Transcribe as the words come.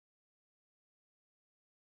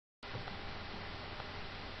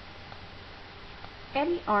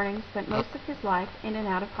Eddie Arning spent most of his life in and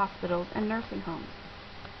out of hospitals and nursing homes.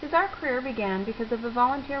 His art career began because of a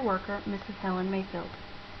volunteer worker, Mrs. Helen Mayfield.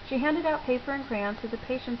 She handed out paper and crayons to the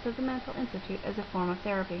patients of the mental institute as a form of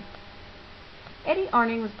therapy. Eddie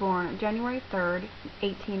Arning was born on January 3,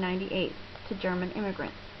 1898, to German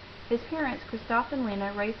immigrants. His parents, Christoph and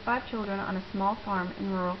Lena, raised 5 children on a small farm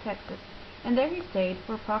in rural Texas, and there he stayed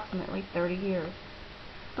for approximately 30 years.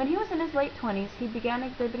 When he was in his late 20s, he began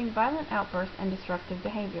exhibiting violent outbursts and destructive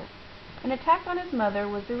behavior. An attack on his mother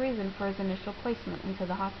was the reason for his initial placement into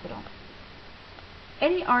the hospital.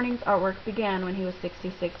 Eddie Arning's artwork began when he was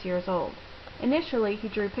 66 years old. Initially, he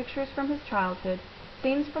drew pictures from his childhood,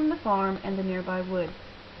 scenes from the farm and the nearby woods.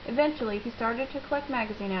 Eventually, he started to collect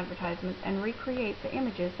magazine advertisements and recreate the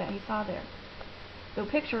images that he saw there. The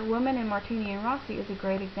picture Woman in Martini and Rossi is a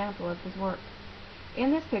great example of his work.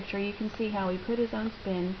 In this picture, you can see how he put his own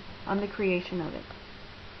spin on the creation of it.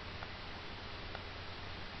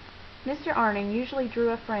 Mr. Arning usually drew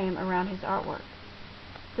a frame around his artwork.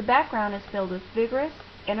 The background is filled with vigorous,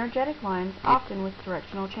 energetic lines, often with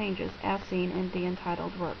directional changes, as seen in the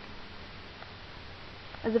entitled work.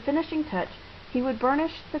 As a finishing touch, he would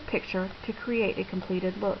burnish the picture to create a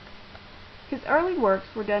completed look. His early works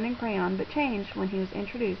were done in crayon but changed when he was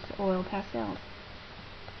introduced to oil pastels.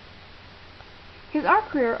 His art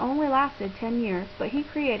career only lasted 10 years, but he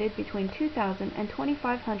created between 2,000 and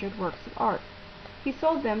 2,500 works of art. He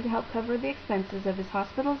sold them to help cover the expenses of his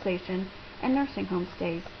hospitalization and nursing home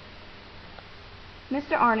stays.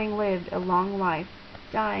 Mr. Arning lived a long life,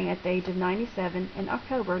 dying at the age of 97 in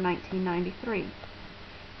October 1993.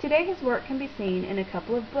 Today his work can be seen in a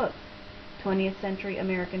couple of books, 20th Century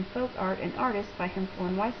American Folk Art and Artists by Hensel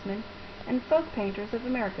and Weissman, and Folk Painters of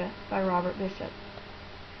America by Robert Bishop.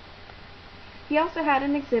 He also had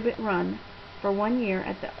an exhibit run for 1 year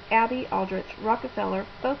at the Abbey Aldrich Rockefeller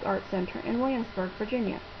Folk Art Center in Williamsburg,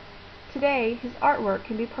 Virginia. Today, his artwork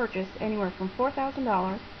can be purchased anywhere from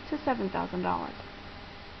 $4,000 to $7,000.